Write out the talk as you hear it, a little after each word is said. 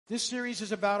This series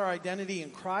is about our identity in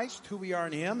Christ, who we are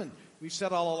in Him, and we've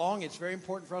said all along it's very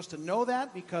important for us to know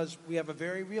that because we have a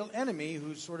very real enemy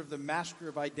who's sort of the master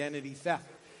of identity theft.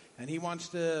 And he wants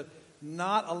to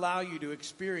not allow you to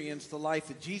experience the life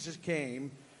that Jesus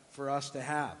came for us to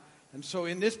have. And so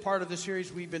in this part of the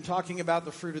series, we've been talking about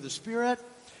the fruit of the Spirit.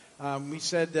 We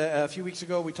said a few weeks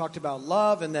ago we talked about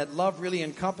love, and that love really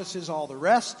encompasses all the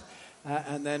rest.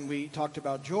 And then we talked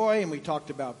about joy, and we talked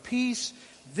about peace.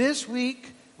 This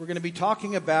week, we're going to be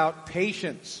talking about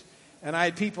patience. And I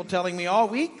had people telling me all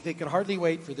week they could hardly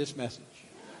wait for this message.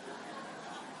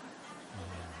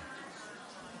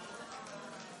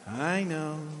 I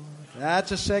know.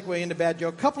 That's a segue into bad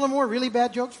joke. A couple of more really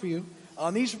bad jokes for you.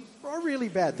 These are really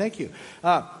bad. Thank you.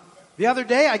 The other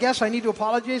day, I guess I need to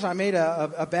apologize. I made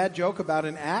a bad joke about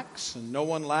an axe, and no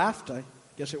one laughed. I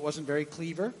guess it wasn't very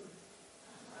clever.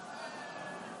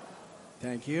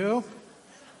 Thank you.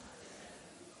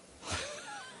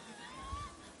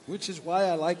 Which is why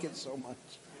I like it so much.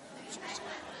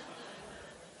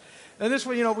 And this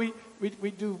one,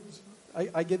 we do,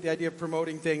 I get the idea of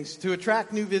promoting things. To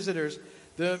attract new visitors,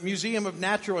 the Museum of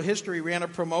Natural History ran a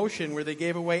promotion where they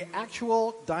gave away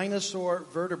actual dinosaur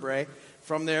vertebrae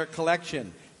from their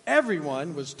collection.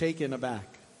 Everyone was taken aback.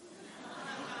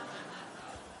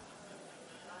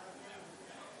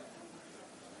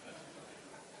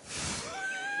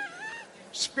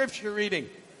 Scripture reading.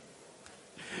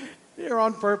 Here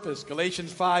on purpose,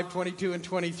 Galatians 5:22 and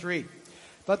 23.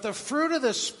 But the fruit of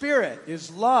the Spirit is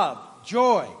love,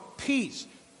 joy, peace,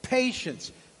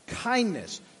 patience,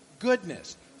 kindness,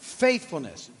 goodness,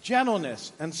 faithfulness,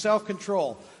 gentleness, and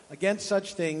self-control. Against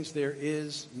such things there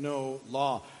is no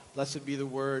law. Blessed be the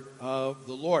word of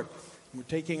the Lord. We're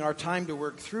taking our time to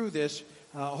work through this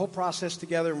whole process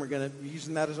together, and we're going to be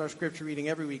using that as our scripture reading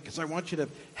every week because I want you to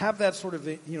have that sort of,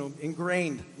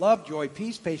 ingrained love, joy,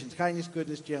 peace, patience, kindness,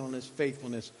 goodness, gentleness,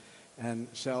 faithfulness, and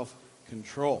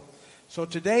self-control. So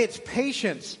today it's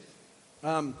patience.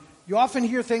 You often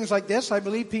hear things like this. I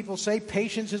believe people say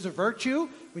patience is a virtue.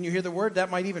 When you hear the word,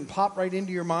 that might even pop right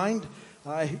into your mind.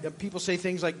 People say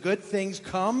things like good things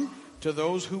come to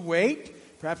those who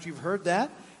wait. Perhaps you've heard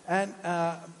that. And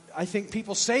I think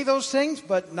people say those things,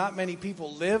 but not many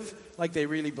people live like they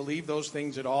really believe those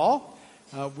things at all.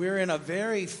 We're in a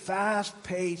very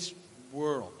fast-paced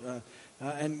world,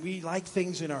 and we like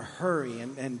things in a hurry,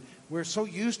 and we're so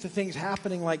used to things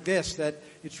happening like this that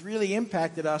it's really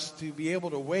impacted us to be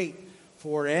able to wait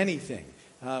for anything.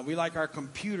 We like our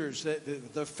computers.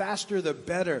 The faster, the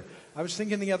better. I was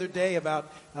thinking the other day about,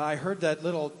 I heard that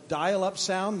little dial-up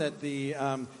sound that they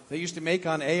used to make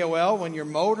on AOL when your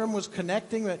modem was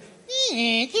connecting.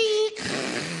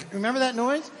 Remember that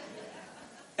noise?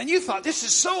 And you thought, this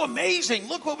is so amazing.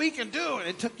 Look what we can do. And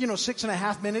it took,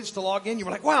 6.5 minutes to log in. You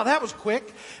were like, wow, that was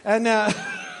quick. And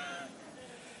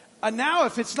and now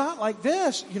if it's not like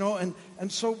this,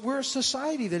 and so we're a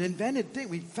society that invented things.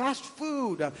 We fast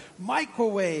food,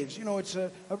 microwaves. It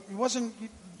wasn't,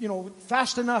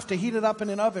 fast enough to heat it up in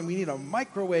an oven. We need a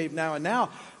microwave now. And now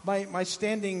my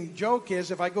standing joke is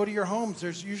if I go to your homes,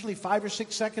 there's usually 5 or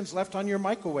 6 seconds left on your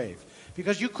microwave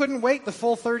because you couldn't wait the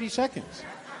full 30 seconds.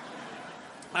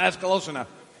 That's close enough.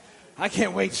 I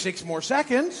can't wait 6 more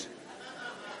seconds.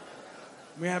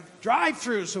 We have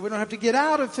drive-thrus, so we don't have to get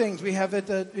out of things. We have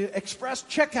the express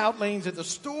checkout lanes at the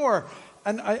store.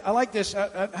 And I like this.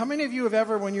 How many of you have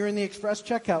ever, when you're in the express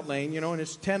checkout lane, and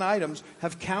it's 10 items,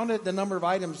 have counted the number of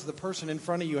items the person in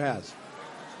front of you has?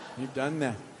 You've done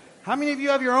that. How many of you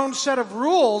have your own set of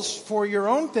rules for your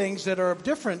own things that are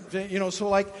different?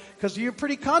 Because you're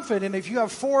pretty confident if you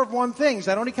have 4 of one thing,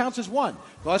 that only counts as 1.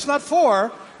 Well, it's not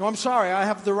 4. No, I'm sorry. I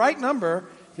have the right number.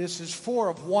 This is 4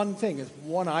 of one thing. It's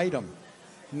 1 item.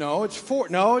 No, it's 4.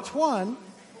 No, it's 1.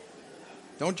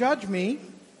 Don't judge me.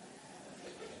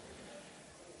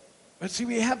 But see,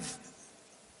 we have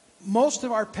most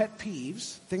of our pet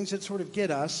peeves, things that sort of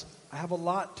get us, have a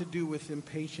lot to do with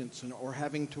impatience or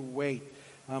having to wait.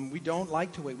 We don't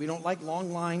like to wait. We don't like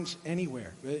long lines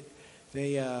anywhere.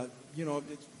 At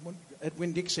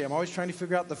Winn-Dixie, I'm always trying to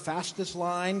figure out the fastest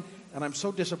line, and I'm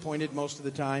so disappointed most of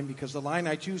the time because the line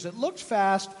I choose that looks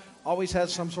fast always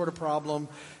has some sort of problem,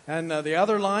 and the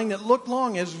other line that looked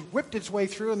long has whipped its way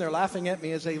through, and they're laughing at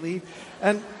me as they leave.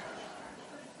 And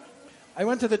I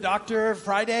went to the doctor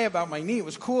Friday about my knee. It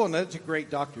was cool, and that's a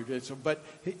great doctor. But,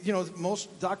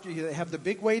 most doctors, they have the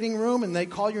big waiting room, and they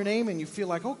call your name, and you feel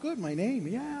like, oh, good, my name,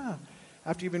 yeah,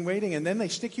 after you've been waiting. And then they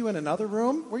stick you in another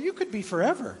room where you could be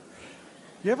forever.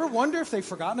 You ever wonder if they've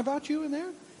forgotten about you in there?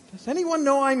 Does anyone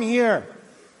know I'm here?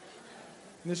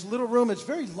 In this little room, it's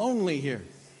very lonely here.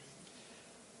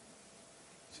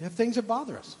 So you have things that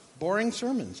bother us. Boring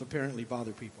sermons apparently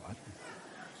bother people.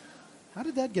 How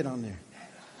did that get on there?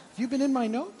 Have you been in my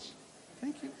notes?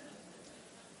 Thank you.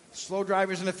 Slow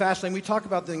drivers in the fast lane. We talk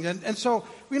about things. And so,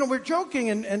 we're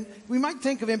joking, and we might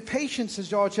think of impatience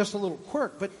as, it's just a little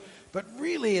quirk. But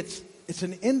really, it's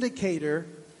an indicator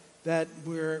that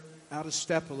we're out of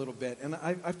step a little bit. And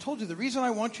I've told you, the reason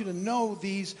I want you to know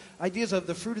these ideas of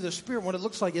the fruit of the Spirit, what it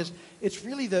looks like, is it's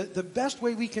really the best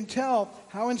way we can tell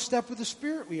how in step with the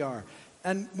Spirit we are.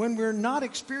 And when we're not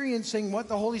experiencing what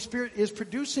the Holy Spirit is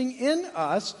producing in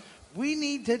us,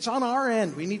 it's on our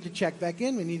end. We need to check back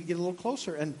in. We need to get a little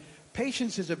closer. And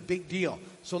patience is a big deal.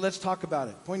 So let's talk about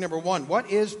it. Point number 1, what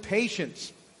is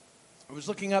patience? I was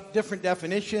looking up different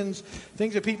definitions,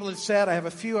 things that people have said. I have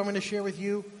a few I'm going to share with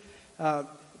you.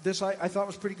 This I thought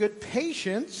was pretty good.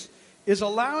 Patience is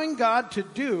allowing God to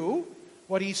do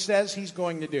what he says he's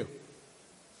going to do.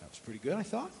 That was pretty good, I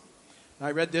thought.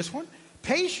 I read this one.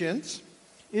 Patience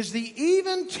is the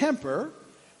even temper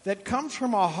that comes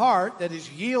from a heart that is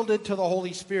yielded to the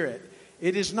Holy Spirit.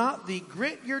 It is not the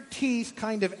grit your teeth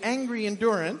kind of angry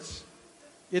endurance.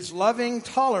 It's loving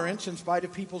tolerance in spite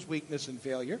of people's weakness and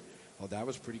failure. Oh, that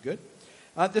was pretty good.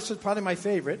 This is probably my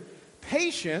favorite.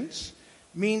 Patience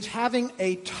means having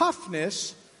a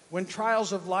toughness when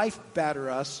trials of life batter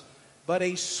us, but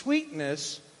a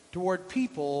sweetness toward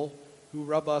people who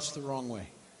rub us the wrong way.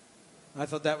 I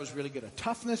thought that was really good. A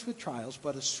toughness with trials,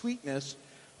 but a sweetness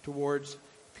towards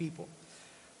people.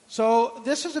 So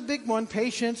this is a big one,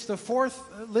 patience, the 4th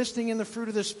listing in the fruit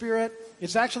of the Spirit.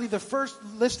 It's actually the first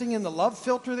listing in the love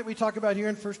filter that we talk about here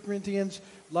in 1 Corinthians.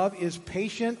 Love is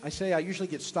patient. I usually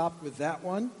get stopped with that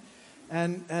one.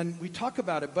 And we talk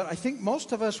about it. But I think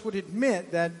most of us would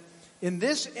admit that in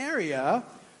this area,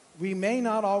 we may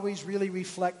not always really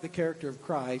reflect the character of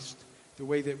Christ the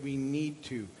way that we need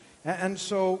to. And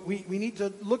so we need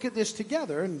to look at this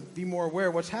together and be more aware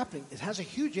of what's happening. It has a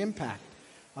huge impact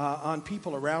on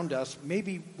people around us.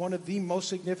 Maybe one of the most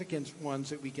significant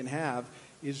ones that we can have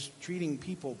is treating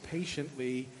people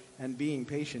patiently and being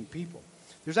patient people.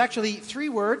 There's actually 3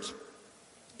 words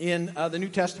in the New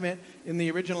Testament, in the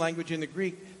original language in the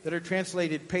Greek, that are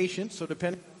translated patience. So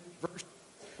depending on the verse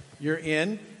you're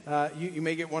in, you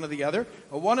may get one or the other.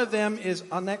 One of them is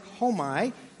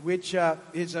anechomai, which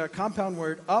is a compound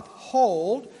word,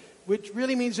 uphold, which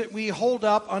really means that we hold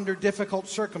up under difficult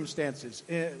circumstances,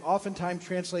 oftentimes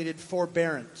translated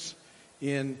forbearance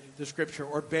in the Scripture,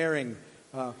 or bearing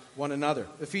one another.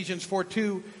 Ephesians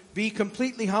 4:2, be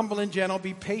completely humble and gentle,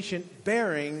 be patient,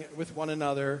 bearing with one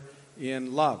another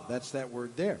in love. That's that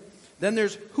word there. Then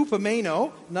there's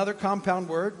hupomeno, another compound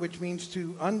word, which means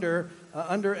to under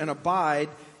and abide.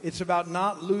 It's about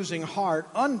not losing heart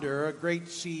under a great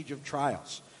siege of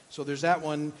trials. So there's that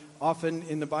one. Often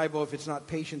in the Bible, if it's not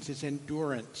patience, it's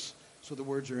endurance. So the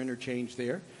words are interchanged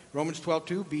there. Romans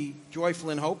 12:2, be joyful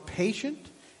in hope, patient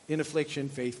in affliction,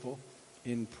 faithful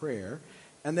in prayer.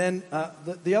 And then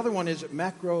the other one is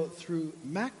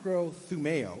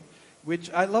macrothumeo,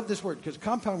 which I love this word because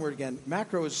compound word again.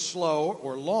 Macro is slow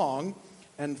or long,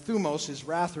 and thumos is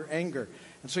wrath or anger.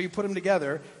 And so you put them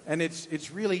together, and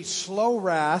it's really slow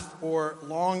wrath or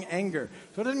long anger.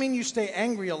 So it doesn't mean you stay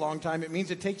angry a long time. It means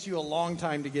it takes you a long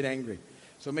time to get angry.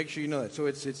 So make sure you know that. So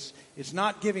it's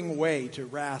not giving way to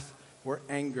wrath or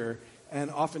anger,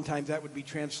 and oftentimes that would be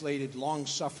translated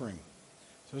long-suffering.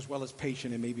 So as well as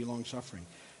patient, it may be long-suffering.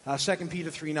 2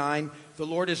 Peter 3:9, the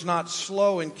Lord is not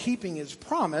slow in keeping his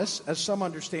promise, as some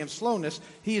understand slowness.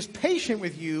 He is patient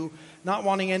with you, not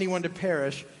wanting anyone to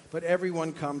perish, but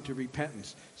everyone come to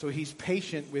repentance. So he's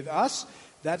patient with us.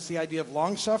 That's the idea of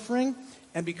long-suffering.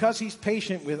 And because he's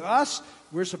patient with us,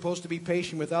 we're supposed to be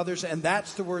patient with others. And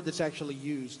that's the word that's actually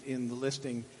used in the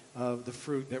listing of the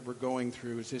fruit that we're going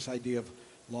through, is this idea of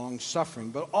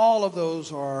long-suffering. But all of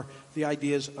those are the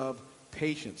ideas of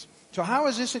patience. So how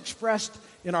is this expressed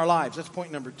in our lives? That's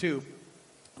point number 2.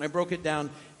 And I broke it down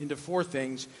into 4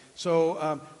 things.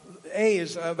 So A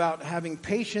is about having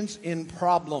patience in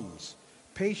problems.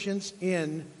 Patience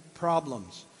in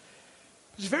problems.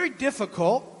 It's very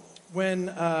difficult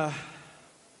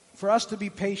for us to be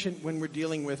patient when we're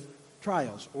dealing with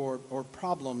trials or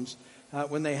problems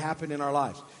when they happen in our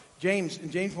lives. In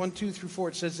James 1:2-4,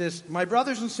 it says this, my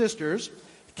brothers and sisters,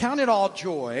 count it all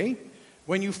joy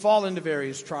when you fall into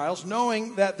various trials,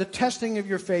 knowing that the testing of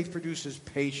your faith produces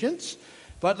patience,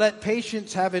 but let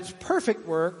patience have its perfect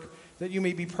work, that you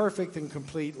may be perfect and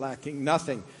complete, lacking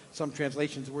nothing. Some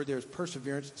translations, the word there is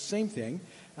perseverance, same thing.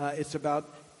 It's about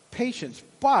patience.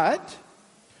 But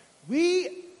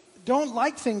we don't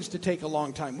like things to take a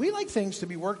long time. We like things to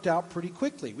be worked out pretty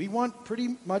quickly. We want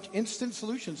pretty much instant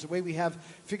solutions, the way we have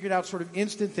figured out sort of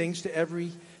instant things to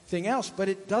everything everything else, but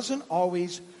it doesn't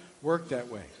always work that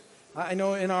way. I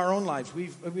know in our own lives,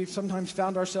 we've sometimes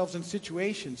found ourselves in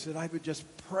situations that I would just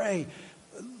pray,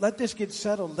 let this get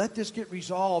settled, let this get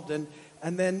resolved, and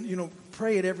then,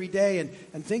 pray it every day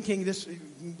and thinking this,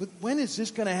 when is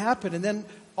this going to happen? And then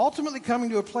ultimately coming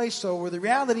to a place, where the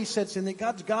reality sets in that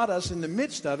God's got us in the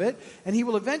midst of it, and He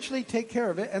will eventually take care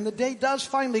of it, and the day does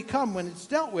finally come when it's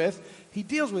dealt with, He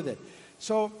deals with it.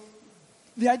 So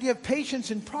the idea of patience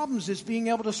in problems is being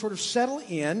able to sort of settle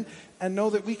in and know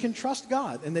that we can trust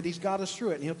God and that He's got us through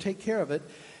it and He'll take care of it.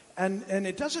 And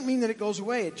it doesn't mean that it goes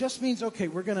away. It just means, okay,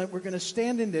 we're gonna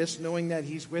stand in this knowing that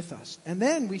He's with us. And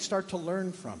then we start to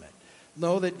learn from it.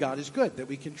 Know that God is good, that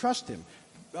we can trust Him.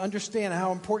 Understand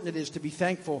how important it is to be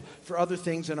thankful for other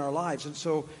things in our lives. And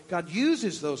so God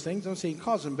uses those things. Don't say He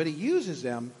causes them, but He uses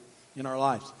them in our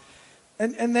lives.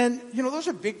 And then, those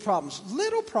are big problems.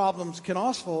 Little problems can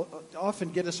also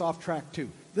often get us off track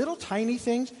too. Little tiny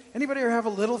things. Anybody ever have a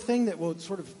little thing that will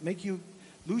sort of make you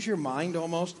lose your mind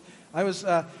almost? I was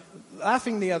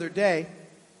laughing the other day.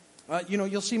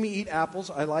 You'll see me eat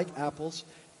apples. I like apples.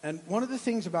 And one of the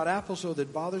things about apples, though,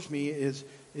 that bothers me is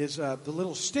the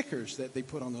little stickers that they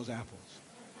put on those apples.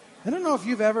 I don't know if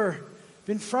you've ever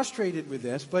been frustrated with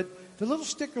this, but the little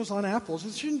stickers on apples,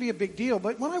 it shouldn't be a big deal.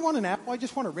 But when I want an apple, I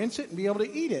just want to rinse it and be able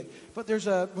to eat it. But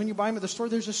when you buy them at the store,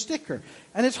 there's a sticker.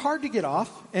 And it's hard to get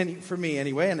off, for me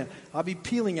anyway. And I'll be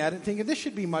peeling at it thinking, this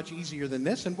should be much easier than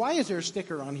this. And why is there a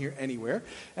sticker on here anyway?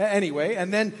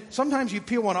 And then sometimes you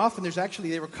peel one off and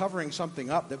they were covering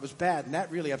something up that was bad. And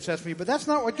that really upsets me. But that's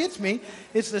not what gets me.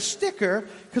 It's the sticker.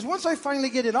 Because once I finally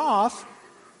get it off,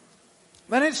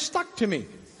 then it's stuck to me.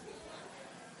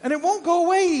 And it won't go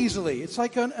away easily. It's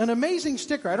like an amazing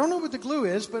sticker. I don't know what the glue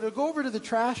is, but it'll go over to the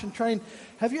trash and try and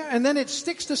and then it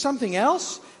sticks to something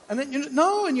else. And then, and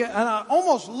I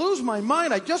almost lose my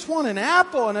mind. I just want an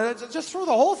apple, and I just throw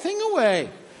the whole thing away.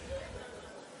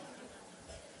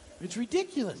 It's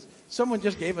ridiculous. Someone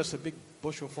just gave us a big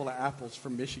bushel full of apples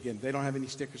from Michigan. They don't have any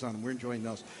stickers on them. We're enjoying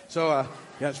those. So,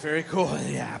 it's very cool,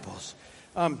 the apples.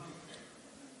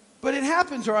 But it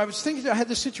happens, or I was thinking, I had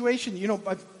this situation,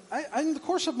 in the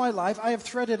course of my life, I have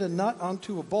threaded a nut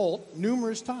onto a bolt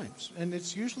numerous times, and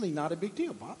it's usually not a big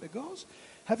deal. Bob, it goes.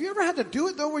 Have you ever had to do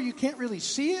it, though, where you can't really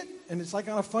see it, and it's like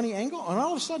on a funny angle? And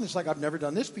all of a sudden, it's like, I've never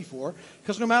done this before,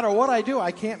 because no matter what I do,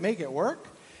 I can't make it work.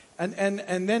 And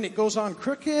then it goes on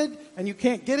crooked, and you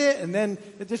can't get it, and then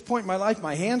at this point in my life,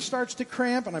 my hand starts to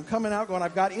cramp, and I'm coming out going,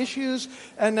 I've got issues,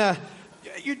 and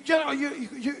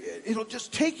it'll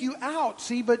just take you out,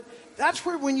 see, but that's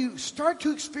where when you start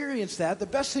to experience that, the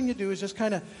best thing to do is just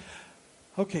kind of,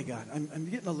 okay, God, I'm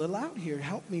getting a little out here.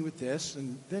 Help me with this.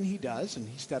 And then He does, and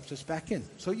He steps us back in.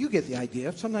 So you get the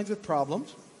idea. Sometimes with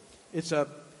problems,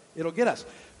 it'll get us.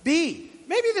 B,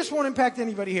 maybe this won't impact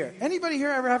anybody here. Anybody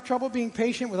here ever have trouble being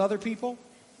patient with other people?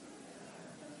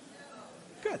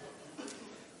 Good.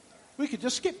 We could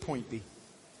just skip point B.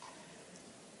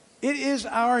 It is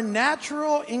our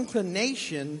natural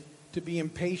inclination to be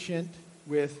impatient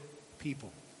with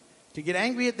people. To get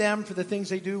angry at them for the things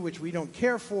they do which we don't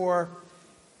care for,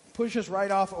 push us right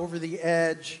off over the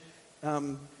edge,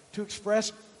 to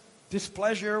express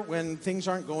displeasure when things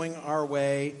aren't going our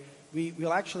way.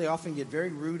 We'll actually often get very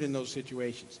rude in those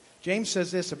situations. James says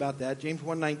this about that, James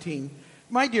 1:19,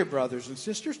 my dear brothers and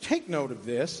sisters, take note of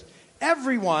this.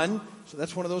 Everyone, so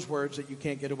that's one of those words that you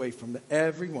can't get away from,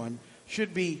 everyone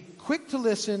should be quick to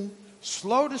listen,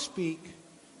 slow to speak,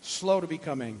 slow to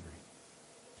become angry.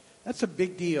 That's a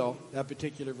big deal, that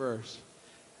particular verse.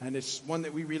 And it's one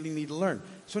that we really need to learn.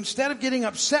 So instead of getting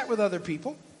upset with other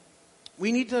people,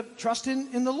 we need to trust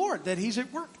in the Lord, that He's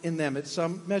at work in them at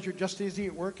some measure, just as He's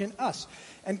at work in us.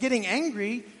 And getting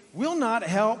angry will not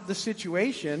help the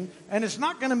situation, and it's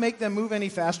not going to make them move any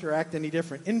faster or act any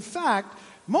different. In fact,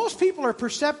 most people are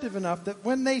perceptive enough that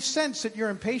when they sense that you're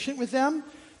impatient with them,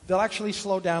 they'll actually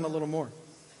slow down a little more.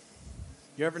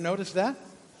 You ever notice that?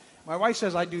 My wife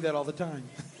says I do that all the time.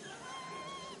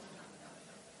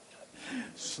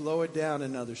 Slow it down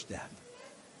another step.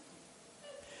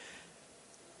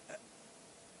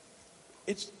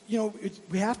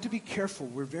 We have to be careful.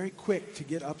 We're very quick to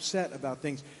get upset about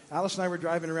things. Alice and I were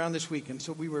driving around this week, and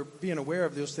so we were being aware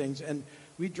of those things. And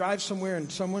we'd drive somewhere,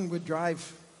 and someone would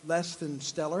drive less than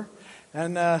stellar.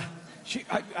 And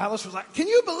Alice was like, can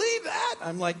you believe that?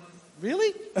 I'm like,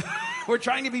 really? We're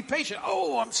trying to be patient.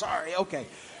 Oh, I'm sorry. Okay.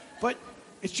 But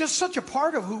it's just such a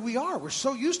part of who we are. We're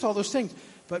so used to all those things.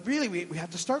 But really, we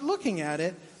have to start looking at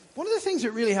it. One of the things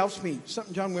that really helps me,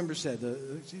 something John Wimber said,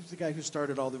 he's the guy who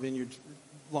started all the vineyards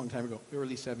a long time ago,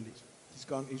 early 70s.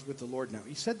 He's with the Lord now.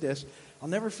 He said this, I'll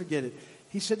never forget it.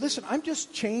 He said, listen, I'm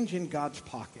just change in God's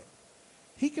pocket.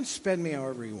 He can spend me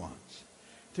however he wants.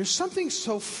 There's something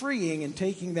so freeing in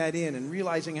taking that in and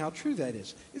realizing how true that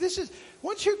is.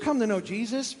 Once you come to know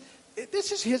Jesus,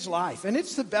 this is his life, and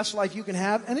it's the best life you can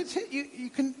have, and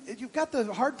you've got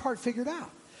the hard part figured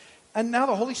out. And now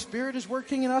the Holy Spirit is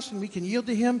working in us, and we can yield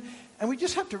to him, and we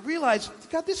just have to realize,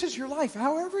 God, this is your life.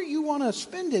 However you want to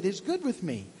spend it is good with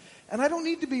me. And I don't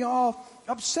need to be all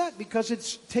upset because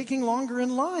it's taking longer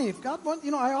in line. If God wants,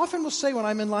 I often will say when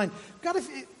I'm in line, God,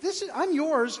 I'm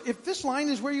yours. If this line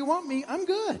is where you want me, I'm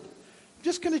good. I'm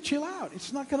just going to chill out.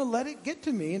 It's not going to let it get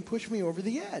to me and push me over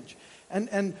the edge.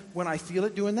 And when I feel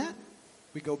it doing that,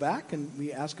 we go back and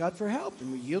we ask God for help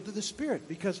and we yield to the Spirit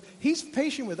because he's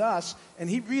patient with us and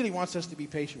he really wants us to be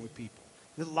patient with people.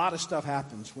 A lot of stuff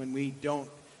happens when we don't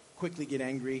quickly get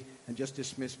angry and just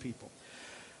dismiss people.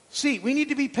 See, we need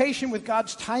to be patient with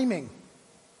God's timing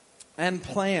and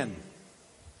plan.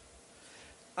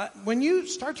 When you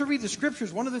start to read the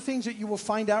scriptures, one of the things that you will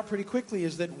find out pretty quickly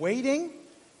is that waiting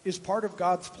is part of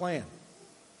God's plan.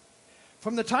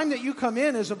 From the time that you come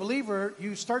in as a believer,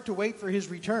 you start to wait for his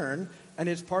return, and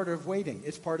it's part of waiting.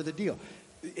 It's part of the deal.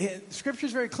 Scripture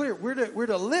is very clear. We're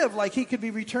to live like he could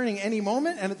be returning any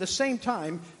moment, and at the same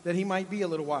time that he might be a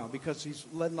little while because he's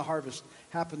letting the harvest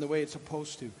happen the way it's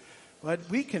supposed to. But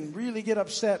we can really get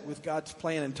upset with God's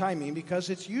plan and timing because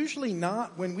it's usually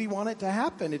not when we want it to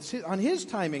happen. It's on his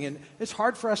timing, and it's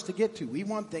hard for us to get to. We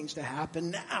want things to happen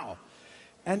now.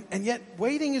 And yet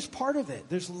waiting is part of it.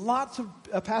 There's lots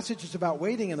of passages about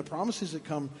waiting and the promises that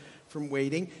come from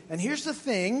waiting. And here's the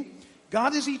thing.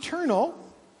 God is eternal,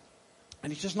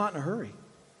 and he's just not in a hurry.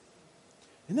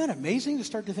 Isn't that amazing to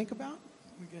start to think about?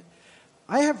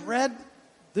 I have read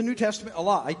the New Testament a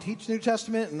lot. I teach the New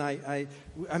Testament, and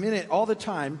I'm in it all the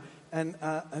time. And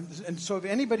so if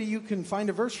anybody, you can find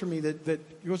a verse for me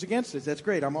that goes against it, that's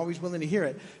great. I'm always willing to hear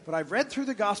it. But I've read through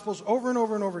the Gospels over and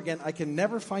over and over again. I can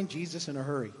never find Jesus in a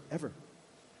hurry, ever.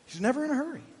 He's never in a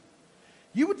hurry.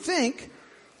 You would think,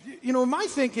 in my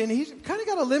thinking, he's kind of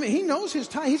got a limit. He knows his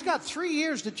time. He's got 3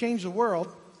 years to change the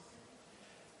world.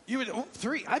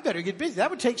 3? I better get busy. That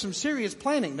would take some serious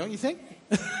planning, don't you think?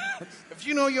 If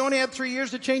you only had 3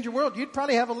 years to change your world, you'd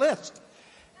probably have a list.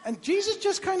 And Jesus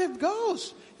just kind of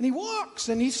goes, and he walks,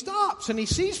 and he stops, and he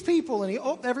sees people,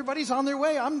 and everybody's on their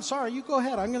way. I'm sorry, you go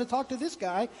ahead. I'm going to talk to this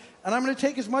guy, and I'm going to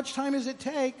take as much time as it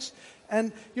takes.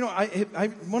 And,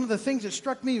 one of the things that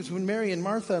struck me was when Mary and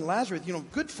Martha and Lazarus,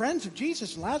 good friends of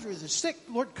Jesus, and Lazarus is sick.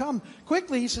 Lord, come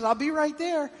quickly. He says, I'll be right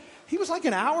there. He was like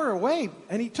an hour away,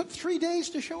 and he took 3 days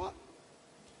to show up.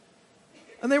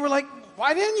 And they were like,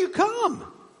 why didn't you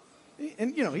come?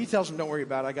 And, he tells them, don't worry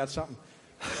about it. I got something.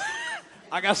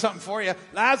 I got something for you.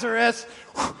 Lazarus.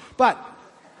 But,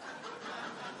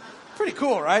 pretty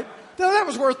cool, right? That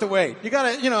was worth the wait. You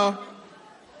got to,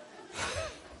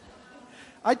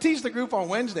 I teased the group on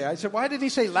Wednesday. I said, why did he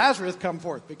say Lazarus come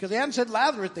forth? Because he hadn't said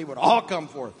Lazarus, they would all come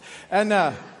forth. And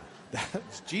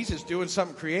that's Jesus doing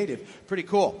something creative. Pretty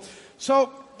cool.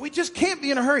 So we just can't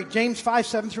be in a hurry. James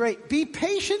 5:7-8. Be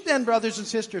patient then, brothers and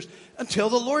sisters, until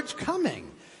the Lord's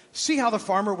coming. See how the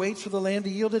farmer waits for the land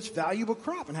to yield its valuable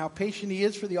crop and how patient he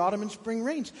is for the autumn and spring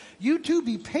rains. You too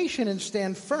be patient and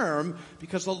stand firm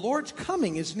because the Lord's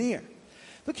coming is near.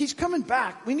 Look, he's coming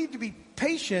back. We need to be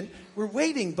patient. We're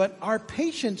waiting, but our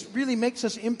patience really makes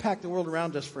us impact the world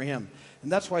around us for him. And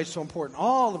that's why it's so important.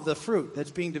 All of the fruit that's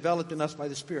being developed in us by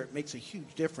the Spirit makes a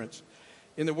huge difference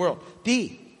in the world.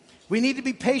 D, we need to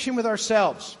be patient with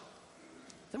ourselves.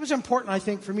 That was important, I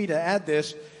think, for me to add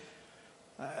this.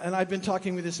 And I've been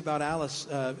talking with this about Alice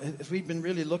as we've been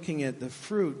really looking at the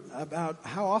fruit, about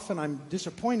how often I'm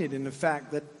disappointed in the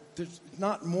fact that there's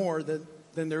not more than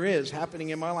there is happening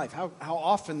in my life. How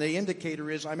often the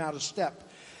indicator is I'm out of step.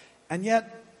 And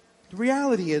yet, the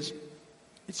reality is,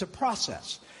 it's a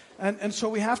process. And so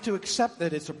we have to accept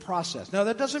that it's a process. Now,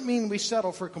 that doesn't mean we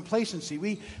settle for complacency.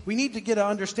 We need to get an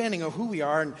understanding of who we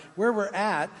are and where we're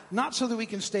at, not so that we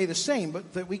can stay the same,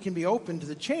 but that we can be open to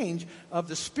the change of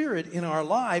the Spirit in our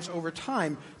lives over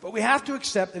time. But we have to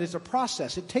accept that it's a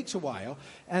process. It takes a while,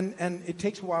 and it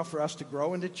takes a while for us to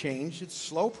grow and to change. It's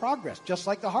slow progress, just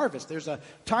like the harvest. There's a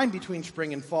time between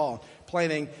spring and fall,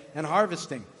 planting and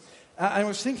harvesting. I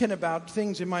was thinking about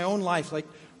things in my own life, like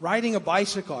riding a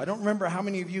bicycle. I don't remember how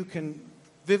many of you can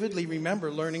vividly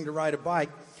remember learning to ride a bike,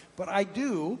 but I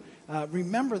do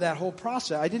remember that whole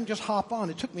process. I didn't just hop on.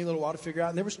 It took me a little while to figure out.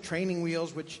 And there was training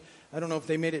wheels, which I don't know if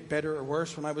they made it better or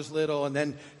worse when I was little. And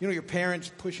then, your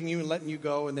parents pushing you and letting you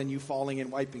go, and then you falling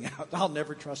and wiping out. I'll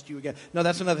never trust you again. No,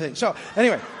 that's another thing. So,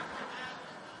 anyway,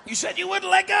 you said you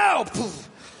wouldn't let go.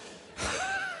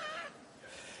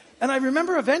 And I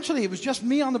remember eventually it was just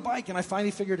me on the bike, and I finally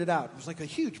figured it out. It was like a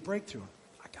huge breakthrough.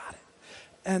 I got it.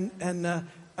 And now,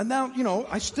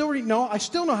 I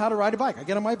still know how to ride a bike. I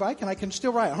get on my bike and I can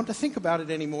still ride. I don't have to think about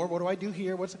it anymore. What do I do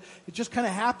here? It just kind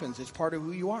of happens. It's part of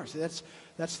who you are. So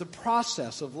that's the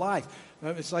process of life.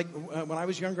 It's like when I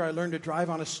was younger, I learned to drive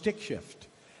on a stick shift.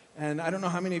 And I don't know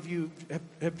how many of you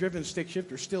have driven stick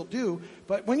shift or still do,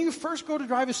 but when you first go to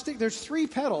drive a stick, there's 3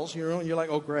 pedals, and you're like,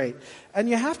 oh, great. And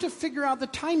you have to figure out the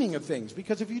timing of things,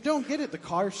 because if you don't get it, the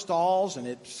car stalls, and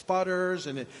it sputters,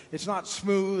 and it's not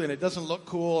smooth, and it doesn't look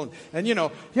cool, and you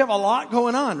have a lot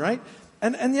going on, right?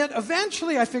 And yet,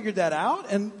 eventually, I figured that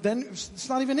out, and then it's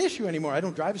not even an issue anymore. I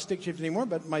don't drive a stick shift anymore,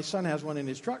 but my son has one in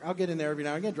his truck. I'll get in there every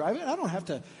now and again, drive it. I don't have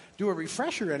to do a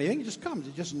refresher or anything. It just comes.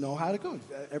 You just know how to go.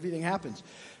 Everything happens.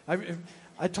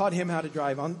 I taught him how to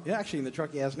drive, actually in the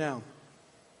truck he has now.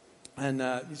 And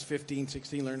he's 15,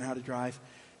 16, learning how to drive.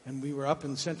 And we were up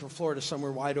in Central Florida,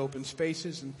 somewhere wide open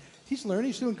spaces, and he's learning.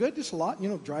 He's doing good. Just a lot,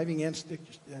 driving and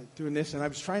doing this. And I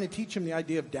was trying to teach him the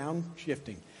idea of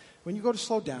downshifting. When you go to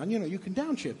slow down, you can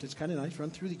downshift. It's kind of nice. Run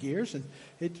through the gears, and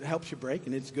it helps you brake,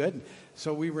 and it's good.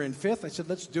 So we were in 5th. I said,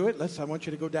 let's do it. I want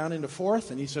you to go down into 4th.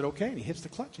 And he said, okay. And he hits the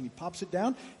clutch, and he pops it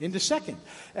down into 2nd.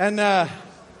 And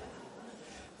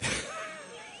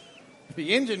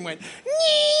the engine went,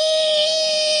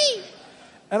 nee!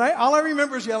 And all I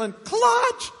remember is yelling,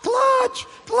 clutch, clutch,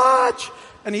 clutch.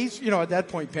 And he's, at that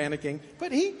point panicking.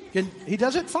 But he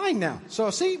does it fine now. So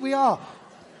see, we all.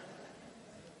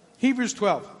 Hebrews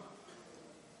 12.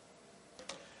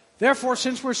 Therefore,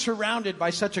 since we're surrounded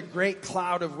by such a great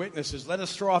cloud of witnesses, let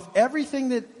us throw off everything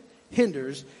that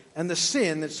hinders and the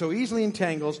sin that so easily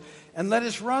entangles, and let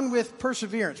us run with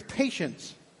perseverance,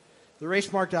 patience, the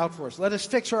race marked out for us. Let us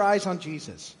fix our eyes on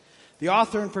Jesus, the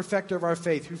author and perfecter of our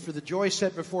faith, who for the joy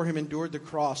set before him endured the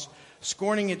cross,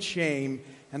 scorning its shame,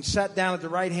 and sat down at the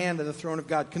right hand of the throne of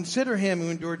God. Consider him who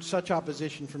endured such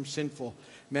opposition from sinful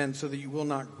men, so that you will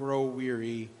not grow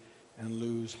weary and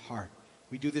lose heart.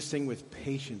 We do this thing with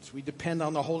patience. We depend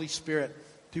on the Holy Spirit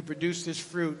to produce this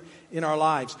fruit in our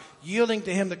lives, yielding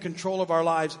to him the control of our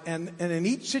lives, and in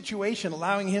each situation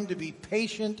allowing him to be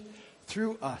patient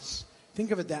through us.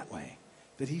 Think of it that way,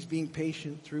 that he's being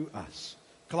patient through us.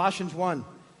 Colossians 1,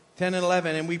 10 and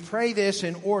 11, and we pray this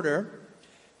in order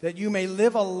that you may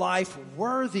live a life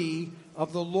worthy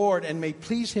of the Lord and may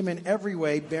please him in every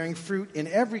way, bearing fruit in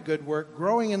every good work,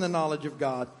 growing in the knowledge of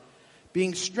God,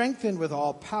 being strengthened with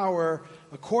all power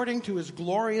according to his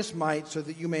glorious might, so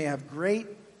that you may have great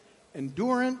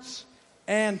endurance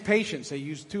and patience. They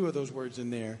use 2 of those words in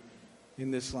there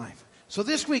in this life. So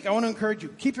this week, I want to encourage you,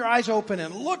 keep your eyes open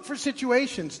and look for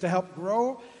situations to help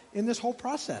grow in this whole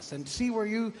process and see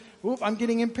where I'm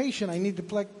getting impatient. I need to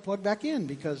plug back in,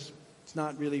 because it's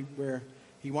not really where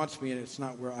he wants me, and it's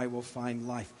not where I will find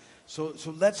life. So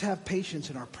let's have patience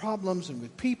in our problems and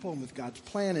with people and with God's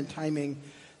plan and timing,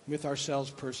 with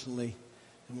ourselves personally,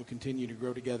 and we'll continue to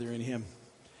grow together in him.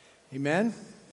 Amen.